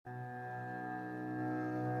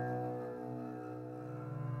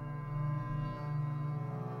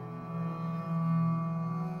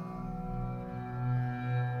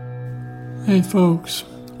Hey folks,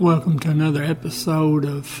 welcome to another episode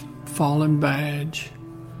of Fallen Badge.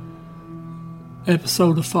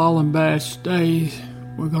 Episode of Fallen Badge today,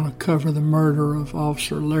 we're going to cover the murder of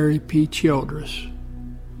Officer Larry P. Childress.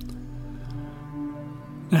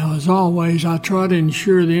 Now, as always, I try to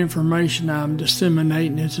ensure the information I'm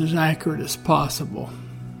disseminating is as accurate as possible.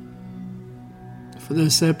 For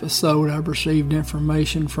this episode, I've received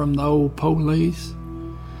information from the old police,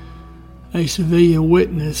 a civilian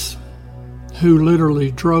witness who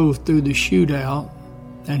literally drove through the shootout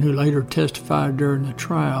and who later testified during the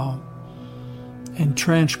trial, and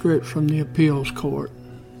transcript from the appeals court.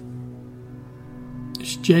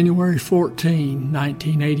 It's January 14,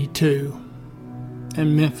 1982,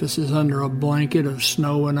 and Memphis is under a blanket of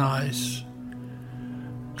snow and ice.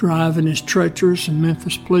 Driving is treacherous, and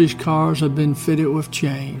Memphis police cars have been fitted with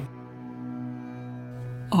chain.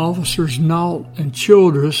 Officers Nault and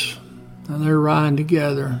Childress, they're riding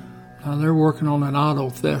together. Now, they're working on an auto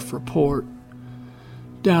theft report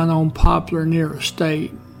down on Poplar near a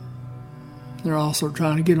state. They're also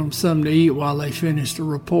trying to get them something to eat while they finish the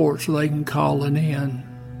report so they can call it in.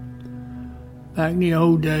 Back in the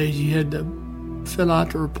old days, you had to fill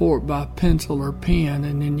out the report by pencil or pen,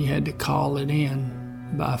 and then you had to call it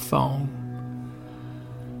in by phone.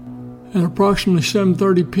 At approximately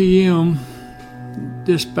 7:30 p.m.,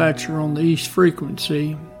 dispatcher on the East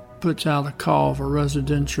Frequency puts out a call for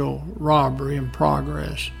residential robbery in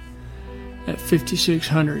progress at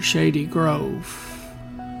 5600 Shady Grove.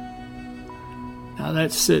 Now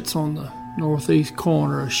that sits on the northeast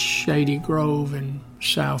corner of Shady Grove and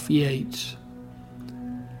South Yates.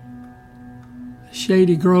 The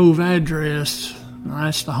Shady Grove address,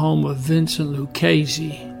 that's the home of Vincent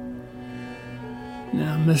Lucchese.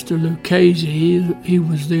 Now, Mr. Lucchese, he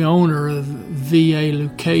was the owner of V.A.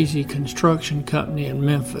 Lucchese Construction Company in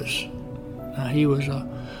Memphis. Now, he was a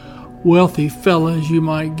wealthy fella, as you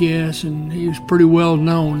might guess, and he was pretty well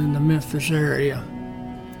known in the Memphis area.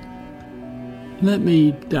 Let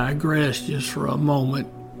me digress just for a moment.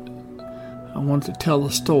 I want to tell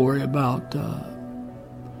a story about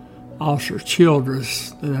Officer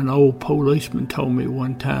Childress that an old policeman told me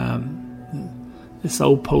one time. This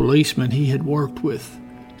old policeman, he had worked with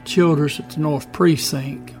Childress at the North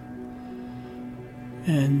Precinct,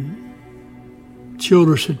 and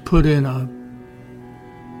Childress had put in a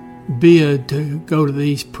bid to go to the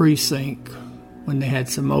East Precinct when they had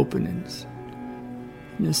some openings.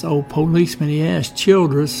 And this old policeman, he asked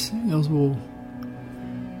Childress, he goes, well,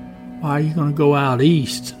 why are you going to go out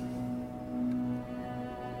east?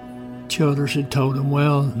 Childress had told him,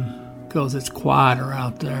 well, because it's quieter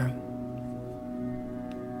out there.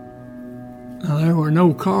 Now, there were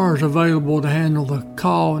no cars available to handle the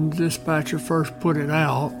call when the dispatcher first put it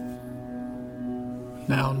out.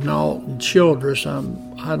 Now, Nault and Childress, I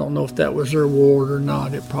don't know if that was their ward or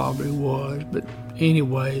not. It probably was. But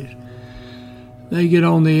anyways, they get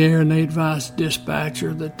on the air and they advise the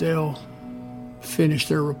dispatcher that they'll finish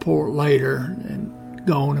their report later and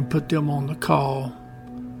go on and put them on the call.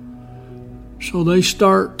 So they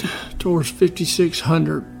start towards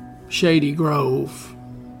 5600 Shady Grove.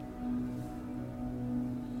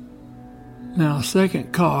 Now, a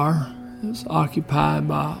second car is occupied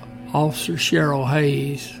by Officer Cheryl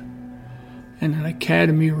Hayes and an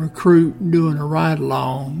academy recruit doing a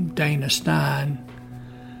ride-along, Dana Stein.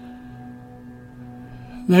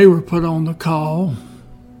 They were put on the call,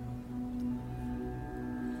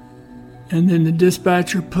 and then the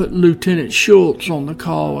dispatcher put Lieutenant Schultz on the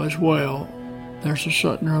call as well. There's a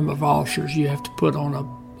certain number of officers you have to put on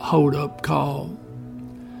a hold-up call.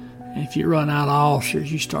 If you run out of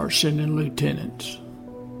officers, you start sending lieutenants.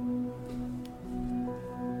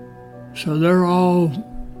 So they're all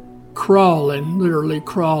crawling, literally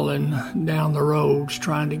crawling down the roads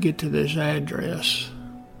trying to get to this address.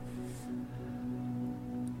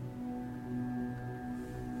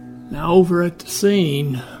 Now, over at the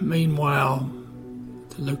scene, meanwhile,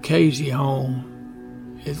 the Lucchese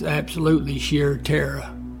home is absolutely sheer terror.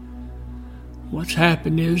 What's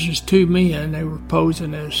happened is two men, they were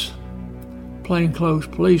posing as plainclothes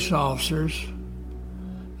police officers.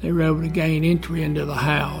 They were able to gain entry into the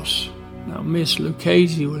house. Now, Miss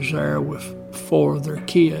Lucchese was there with 4 of their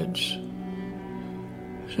kids.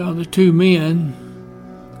 So the 2 men,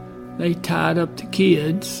 they tied up the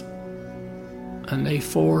kids and they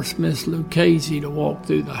forced Miss Lucchese to walk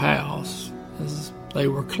through the house as they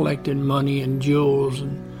were collecting money and jewels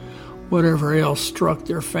and whatever else struck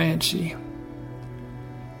their fancy.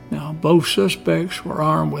 Now, both suspects were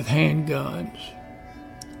armed with handguns.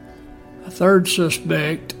 A third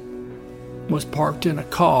suspect was parked in a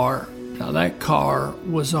car. Now, that car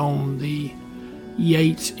was on the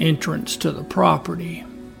Yates entrance to the property,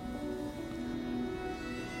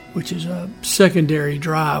 which is a secondary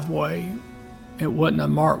driveway. It wasn't a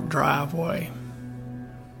marked driveway.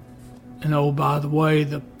 And oh, by the way,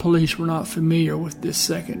 the police were not familiar with this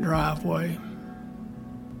second driveway.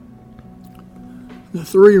 The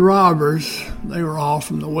three robbers, they were all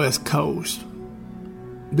from the West Coast.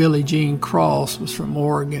 Billie Jean Cross was from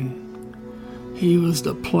Oregon. He was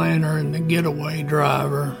the planner and the getaway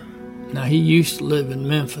driver. Now, he used to live in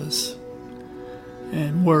Memphis.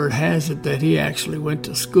 And word has it that he actually went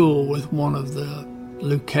to school with one of the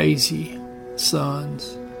Lucchese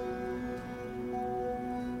sons.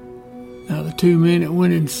 Now, the two men that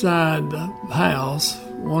went inside the house,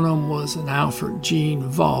 one of them was an Alfred Gene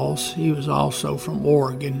Voss. He was also from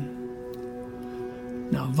Oregon.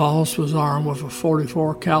 Now, Voss was armed with a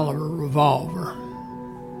 .44 caliber revolver.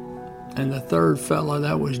 And the third fellow,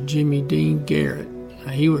 that was Jimmy Dean Garrett.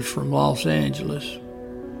 Now, he was from Los Angeles.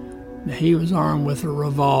 Now, he was armed with a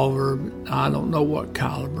revolver. I don't know what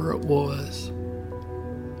caliber it was.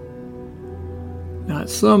 Now, at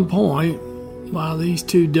some point, while these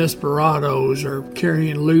two desperados are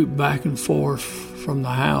carrying loot back and forth from the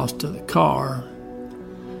house to the car,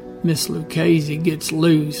 Miss Lucchese gets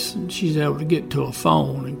loose and she's able to get to a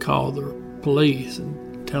phone and call the police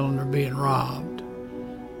and tell them they're being robbed.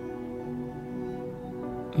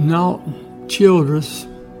 Nault and Childress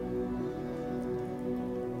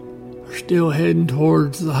are still heading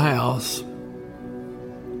towards the house.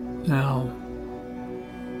 Now,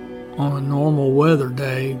 on a normal weather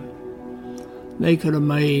day, they could have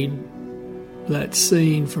made that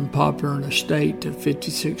scene from Poplar and Estate to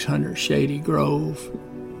 5600 Shady Grove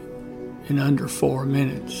in under 4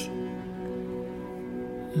 minutes.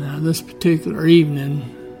 Now, this particular evening,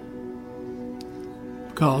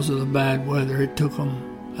 because of the bad weather, it took them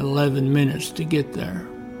 11 minutes to get there.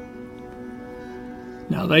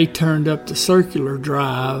 Now, they turned up the circular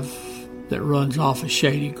drive that runs off of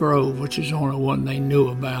Shady Grove, which is the only one they knew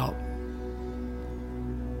about.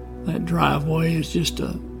 That driveway is just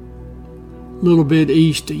a little bit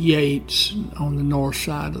east of Yates on the north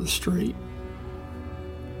side of the street.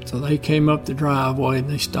 So they came up the driveway and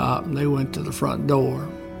they stopped and they went to the front door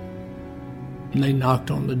and they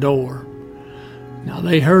knocked on the door. Now,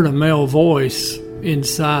 they heard a male voice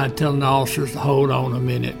inside telling the officers to hold on a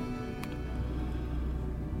minute.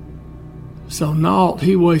 So Nault,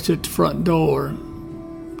 he waits at the front door.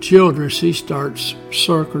 Childress, he starts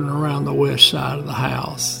circling around the west side of the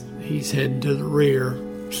house. He's heading to the rear,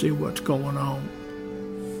 see what's going on.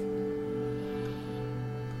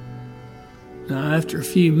 Now, after a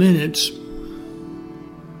few minutes,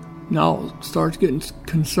 Nault starts getting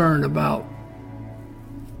concerned about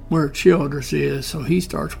where Childress is, so he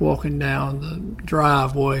starts walking down the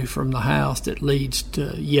driveway from the house that leads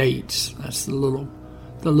to Yates. That's the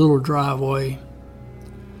little driveway.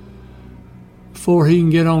 Before he can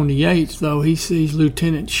get on to Yates, though, he sees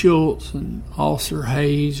Lieutenant Schultz and Officer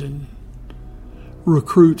Hayes and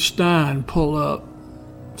Recruit Stein pull up.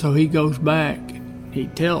 So he goes back. He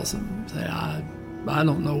tells them, I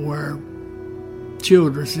don't know where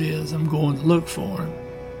Childress is. I'm going to look for him.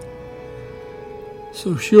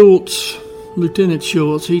 So Lieutenant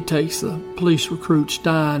Schultz, he takes the police recruit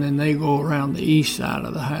Stein and they go around the east side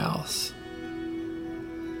of the house.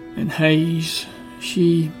 And Hayes,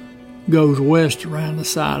 she goes west around the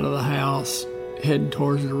side of the house, heading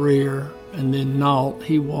towards the rear. And then Nault,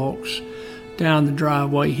 he walks down the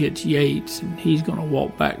driveway, hits Yates, and he's going to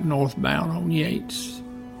walk back northbound on Yates.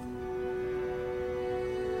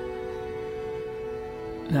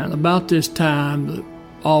 Now, at about this time, the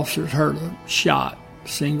officers heard a shot,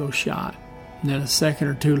 single shot. And then a second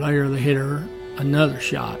or two later, they hear another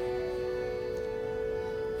shot.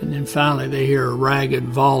 And then finally, they hear a ragged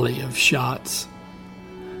volley of shots.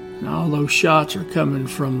 And all those shots are coming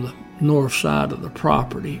from the north side of the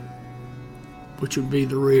property, which would be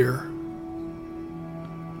the rear.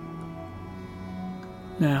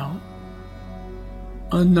 Now,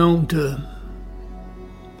 unknown to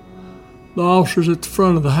the officers at the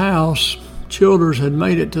front of the house, Childress had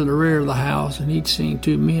made it to the rear of the house and he'd seen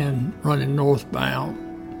two men running northbound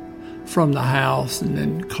from the house and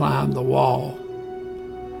then climbed the wall.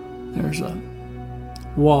 There's a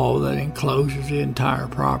wall that encloses the entire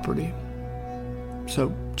property.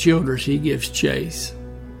 So Childress, he gives chase.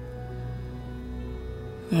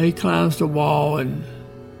 Now he climbs the wall and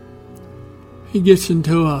he gets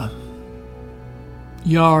into a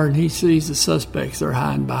yard and he sees the suspects. They're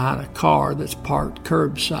hiding behind a car that's parked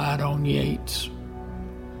curbside on Yates.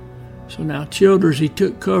 So now Childress, he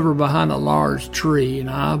took cover behind a large tree, and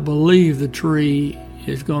I believe the tree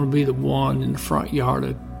is going to be the one in the front yard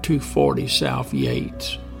of 240 South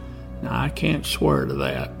Yates. Now, I can't swear to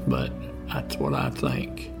that, but that's what I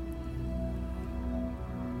think.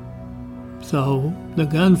 So, the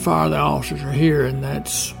gunfire the officers are hearing,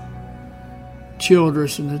 that's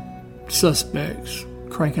Childress and the suspects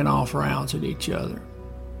cranking off rounds at each other.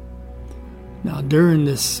 Now, during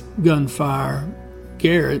this gunfire,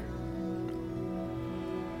 Garrett,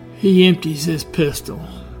 he empties his pistol.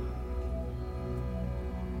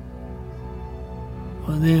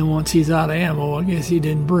 Well, then once he's out of ammo, I guess he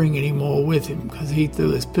didn't bring any more with him because he threw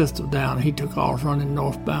his pistol down and he took off running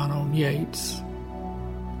northbound on Yates.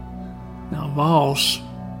 Now, Voss,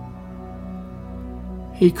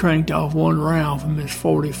 he cranked off one round from his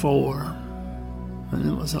 44. And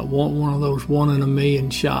it was one of those 1 in a million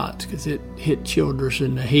shots because it hit Childress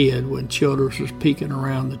in the head when Childress was peeking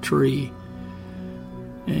around the tree,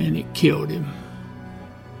 and it killed him.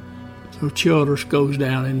 So Childress goes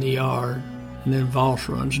down in the yard, and then Voss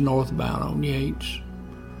runs northbound on Yates.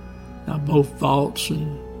 Now both Voss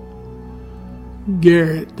and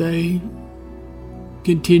Garrett, they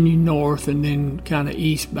continued north and then kind of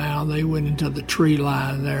eastbound. They went into the tree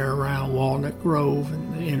line there around Walnut Grove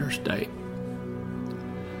and the interstate.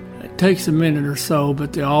 It takes a minute or so,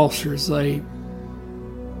 but the officers, they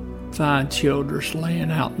find Childress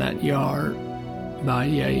laying out in that yard by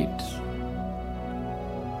Yates.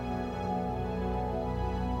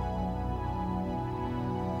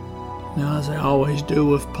 Now, as they always do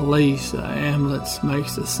with police, the ambulance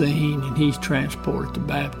makes the scene and he's transported to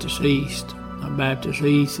Baptist East. Now, Baptist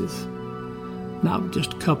East is not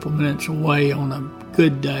just a couple minutes away on a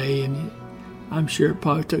good day, and I'm sure it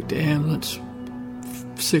probably took the ambulance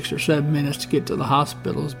 6 or 7 minutes to get to the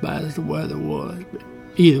hospital as bad as the weather was. But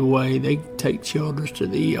either way, they take Childress to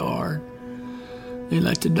the ER. They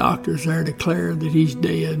let the doctors there declare that he's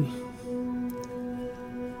dead.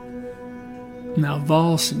 Now,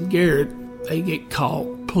 Voss and Garrett, they get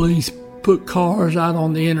caught. Police put cars out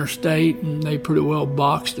on the interstate and they pretty well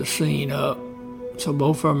boxed the scene up. So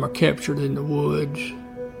both of them are captured in the woods.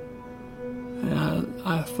 And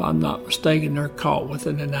if I'm not mistaken, they're caught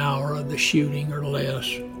within an hour of the shooting or less.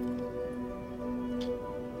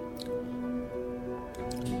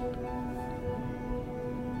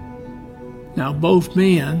 Now, both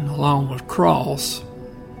men, along with Cross,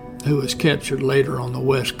 who was captured later on the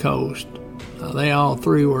West Coast, they all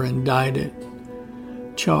three were indicted,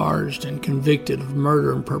 charged, and convicted of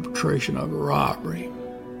murder and perpetration of a robbery.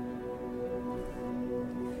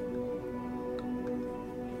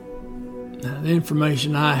 Now, the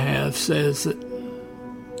information I have says that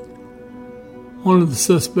one of the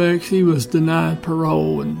suspects, he was denied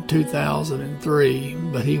parole in 2003,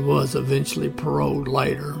 but he was eventually paroled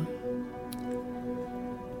later.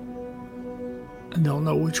 I don't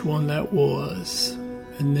know which one that was.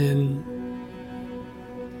 And then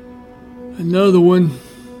another one,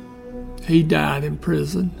 he died in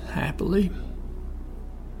prison, happily.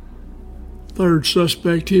 Third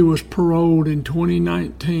suspect, he was paroled in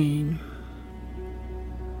 2019.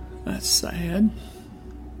 That's sad.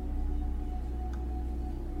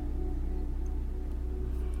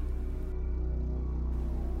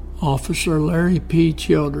 Officer Larry P.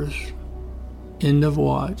 Childress, end of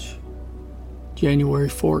watch, January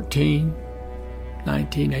 14,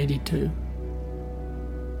 1982.